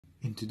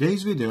In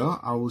today's video,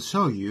 I will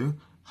show you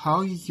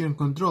how you can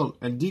control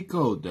a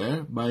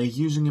decoder by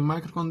using a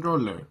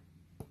microcontroller.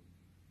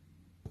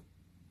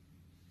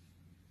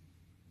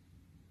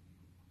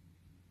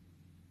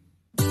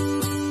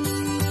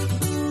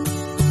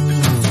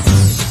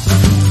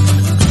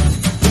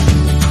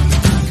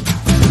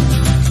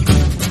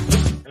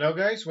 Hello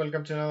guys,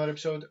 welcome to another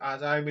episode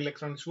at IB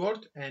Electronics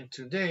World, and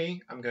today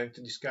I'm going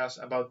to discuss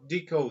about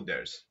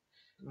decoders.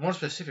 More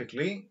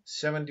specifically,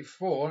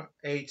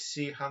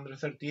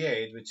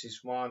 74HC138, which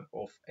is one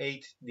of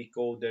 8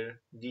 decoder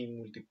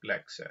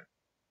demultiplexer.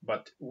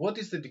 But what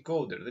is the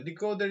decoder? The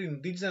decoder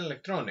in digital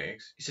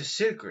electronics is a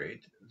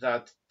circuit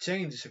that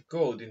changes a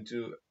code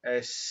into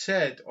a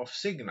set of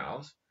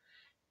signals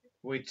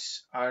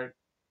which are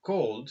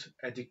called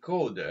a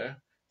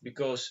decoder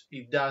because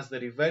it does the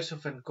reverse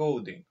of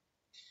encoding.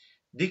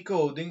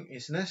 Decoding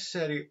is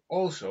necessary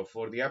also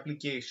for the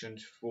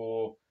applications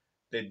for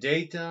the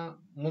data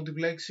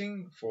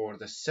multiplexing, for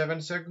the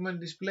 7-segment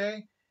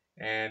display,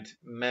 and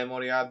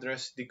memory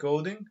address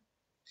decoding.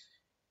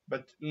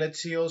 But let's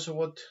see also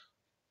what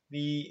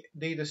the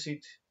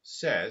datasheet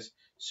says.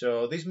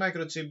 So this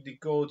microchip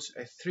decodes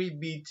a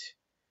 3-bit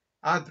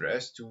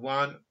address to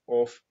one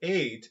of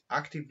 8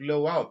 active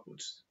low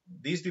outputs.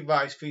 This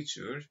device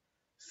features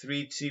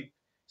 3 chip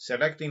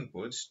select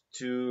inputs,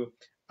 2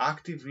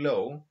 active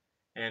low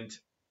and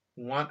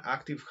 1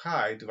 active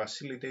high to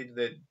facilitate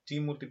the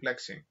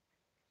demultiplexing.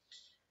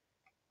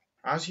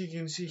 As you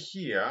can see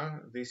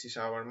here, this is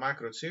our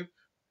microchip,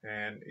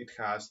 and it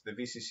has the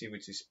VCC,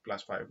 which is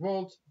plus 5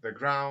 volts, the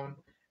ground,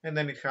 and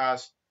then it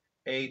has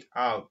 8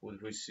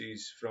 outputs, which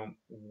is from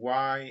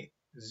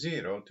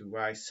Y0 to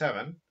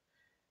Y7,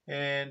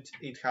 and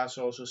it has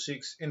also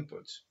 6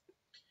 inputs.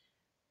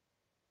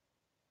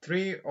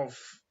 3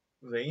 of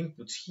the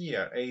inputs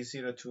here,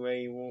 A0 to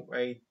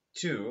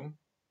A2,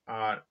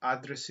 are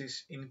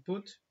addresses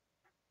input,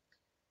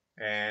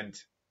 and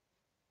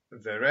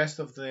the rest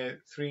of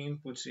the 3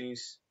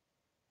 inputs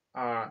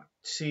are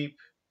chip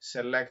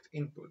select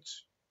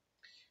inputs.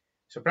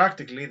 So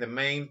practically the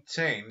main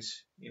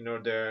change in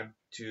order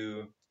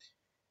to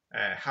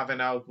have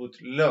an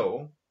output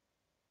low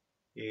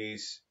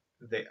is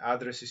the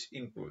addresses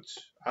inputs.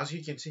 As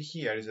you can see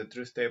here is the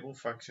truth table,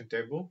 function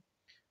table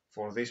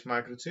for this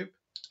microchip.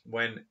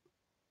 When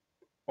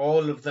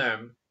all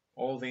the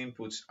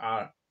inputs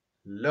are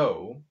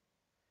low,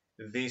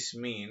 this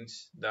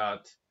means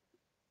that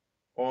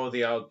all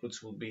the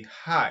outputs will be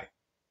high.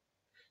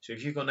 So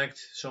if you connect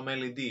some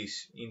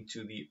LEDs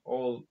into the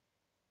all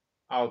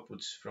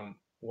outputs from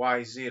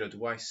Y0 to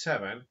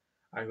Y7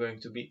 are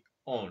going to be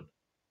on.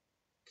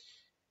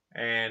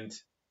 And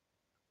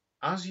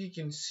as you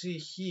can see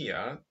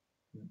here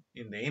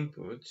in the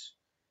inputs,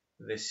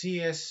 the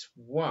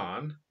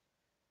CS1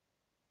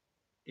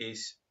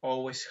 is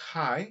always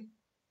high,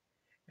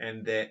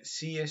 and the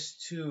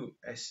CS2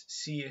 and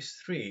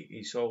CS3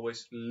 is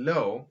always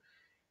low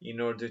in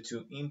order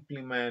to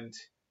implement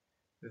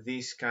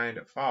this kind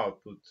of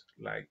output,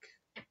 like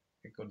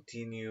a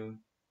continue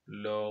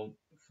low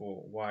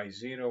for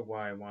Y0,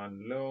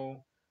 Y1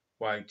 low,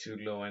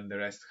 Y2 low and the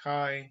rest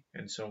high,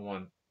 and so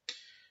on.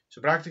 So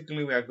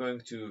practically we are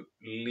going to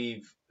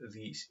leave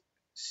the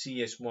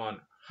CS1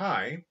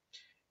 high,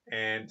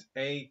 and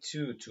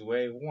A2 to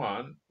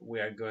A1 we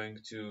are going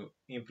to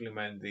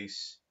implement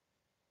this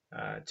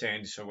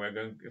change. So we're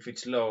going, if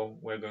it's low,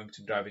 we're going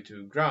to drive it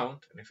to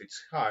ground, and if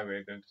it's high,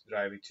 we're going to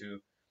drive it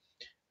to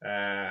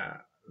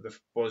the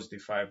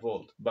positive 5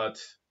 volt. But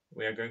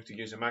we are going to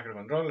use a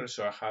microcontroller,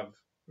 so I have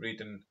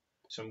written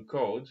some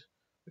code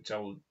which I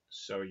will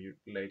show you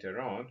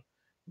later on.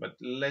 But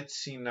let's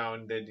see now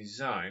in the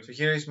design. So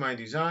here is my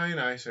design.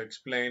 As I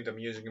explained, I'm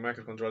using a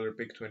microcontroller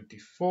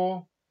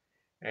PIC24,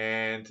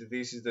 and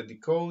this is the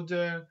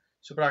decoder.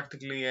 So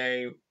practically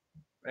A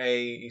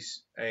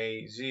is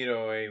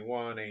A0,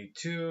 A1,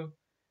 A2,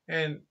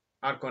 and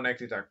are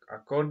connected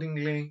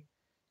accordingly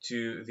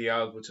to the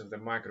outputs of the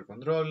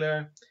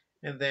microcontroller.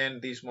 And then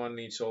this one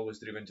is always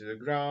driven to the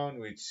ground,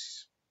 which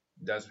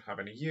doesn't have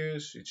any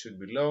use, it should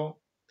be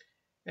low.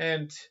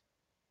 And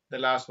the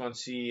last one,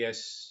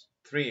 CS3,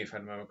 if I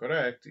remember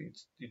correct,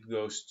 it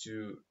goes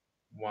to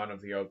one of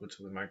the outputs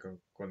of the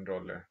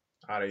microcontroller,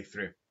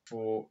 RA3.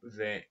 For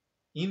the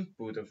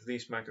input of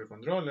this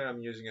microcontroller,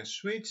 I'm using a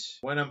switch.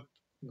 When I'm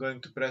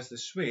going to press the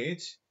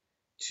switch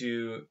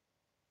to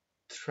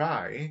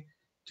try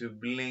to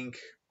blink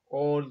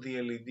all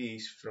the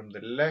LEDs from the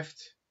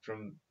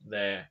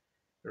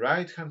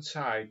right hand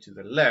side to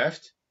the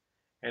left,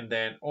 and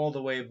then all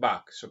the way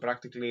back. So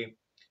practically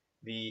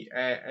the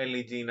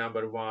LED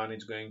number 1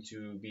 is going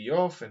to be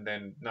off, and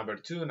then number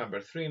 2, number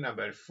 3,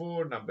 number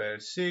 4, number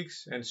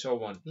 6, and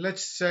so on.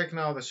 Let's check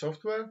now the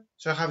software.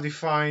 So I have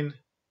defined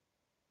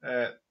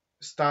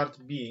start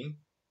B,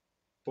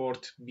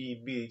 port B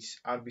bits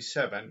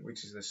RB7,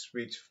 which is the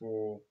switch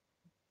for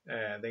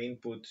the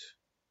input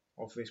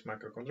of this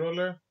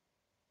microcontroller.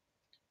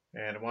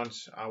 And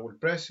once I will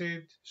press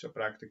it, so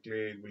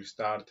practically it will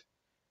start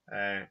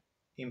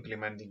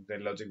implementing the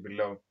logic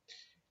below.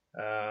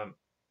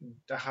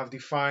 I have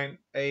defined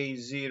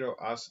A0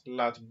 as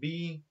lat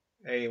B,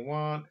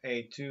 A1,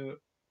 A2,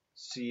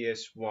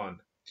 CS1.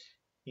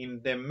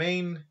 In the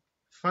main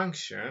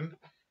function,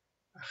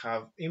 I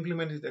have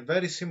implemented a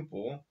very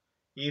simple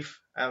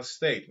if-else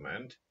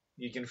statement.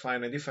 You can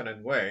find a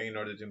different way in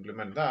order to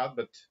implement that,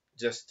 but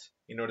just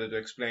in order to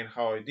explain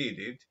how I did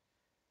it.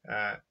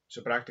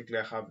 So practically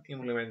I have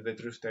implemented the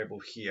truth table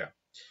here.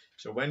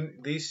 So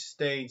when this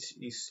stage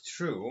is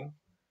true,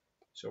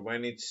 so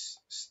when its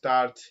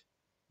start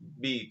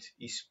bit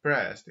is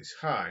pressed, is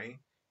high,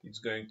 it's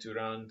going to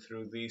run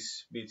through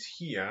these bits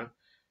here,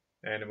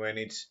 and when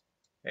it's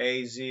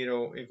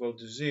A0 equal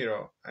to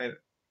 0 and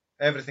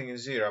everything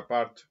is 0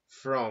 apart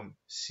from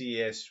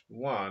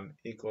CS1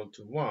 equal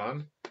to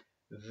 1,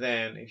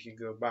 then if you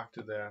go back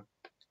to the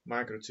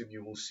microchip,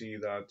 you will see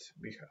that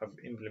we have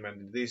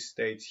implemented this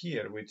state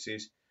here, which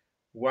is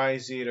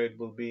Y0, it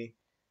will be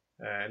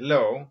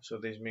low, so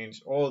this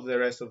means all the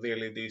rest of the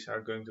LEDs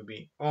are going to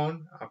be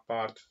on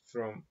apart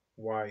from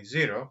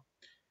Y0,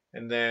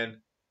 and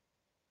then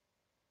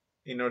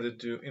in order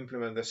to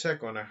implement the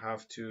second, I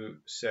have to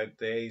set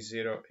the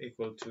A0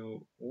 equal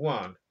to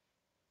 1,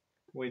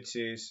 which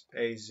is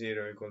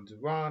A0 equal to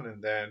 1,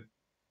 and then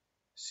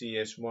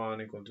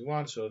CS1 equal to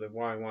 1, so the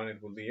Y1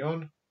 it will be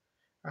on.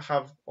 I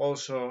have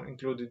also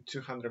included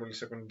 200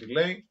 millisecond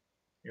delay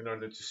in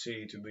order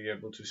to be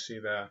able to see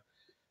the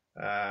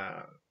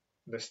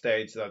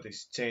stage that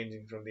is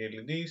changing from the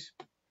LEDs.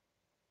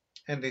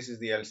 And this is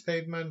the else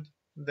statement.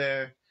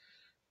 There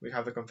we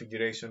have the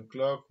configuration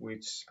clock,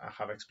 which I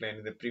have explained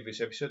in the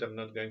previous episode. I'm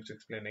not going to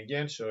explain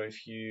again, so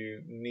if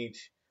you need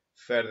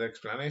further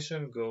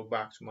explanation, go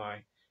back to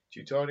my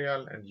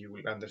tutorial and you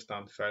will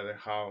understand further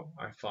how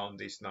I found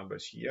these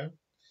numbers here.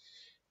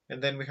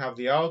 And then we have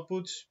the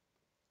outputs,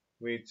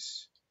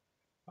 which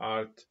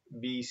are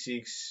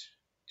B6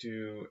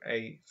 to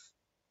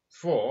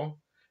A4.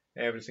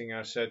 Everything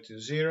are set to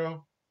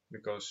 0,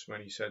 because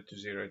when you set to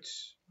 0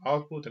 it's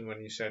output, and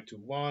when you set to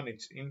 1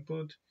 it's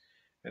input.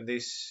 And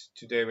this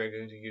today we're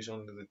going to use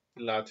only the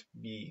lat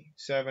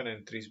B7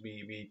 and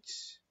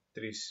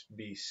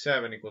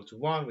 3B7 equal to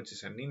 1, which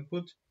is an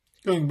input.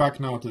 Going back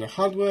now to the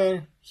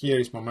hardware, here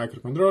is my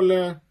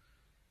microcontroller,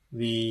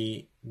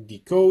 the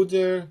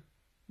decoder,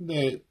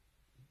 the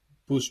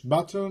push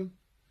button,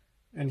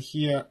 and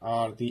here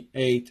are the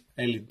 8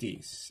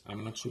 LEDs.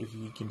 I'm not sure if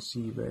you can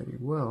see very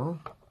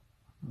well,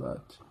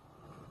 but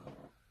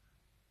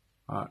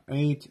are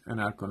 8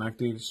 and are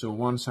connected. So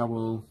once I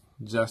will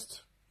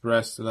just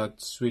press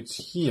that switch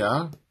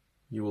here,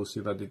 you will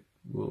see that it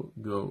will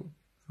go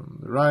from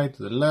the right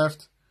to the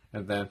left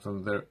and then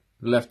from the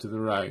left to the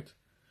right.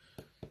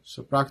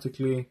 So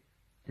practically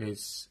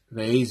it's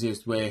the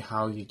easiest way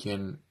how you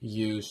can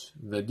use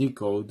the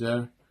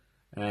decoder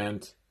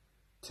and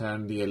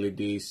turn the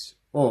LEDs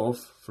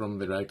off from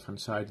the right hand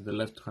side to the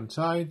left hand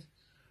side,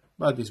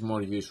 but it's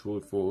more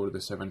useful for the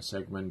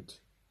 7-segment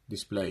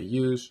display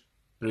use.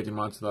 Pretty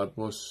much that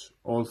was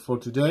all for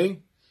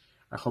today.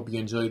 I hope you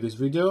enjoyed this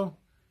video.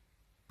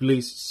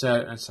 Please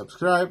share and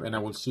subscribe, and I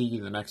will see you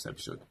in the next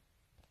episode.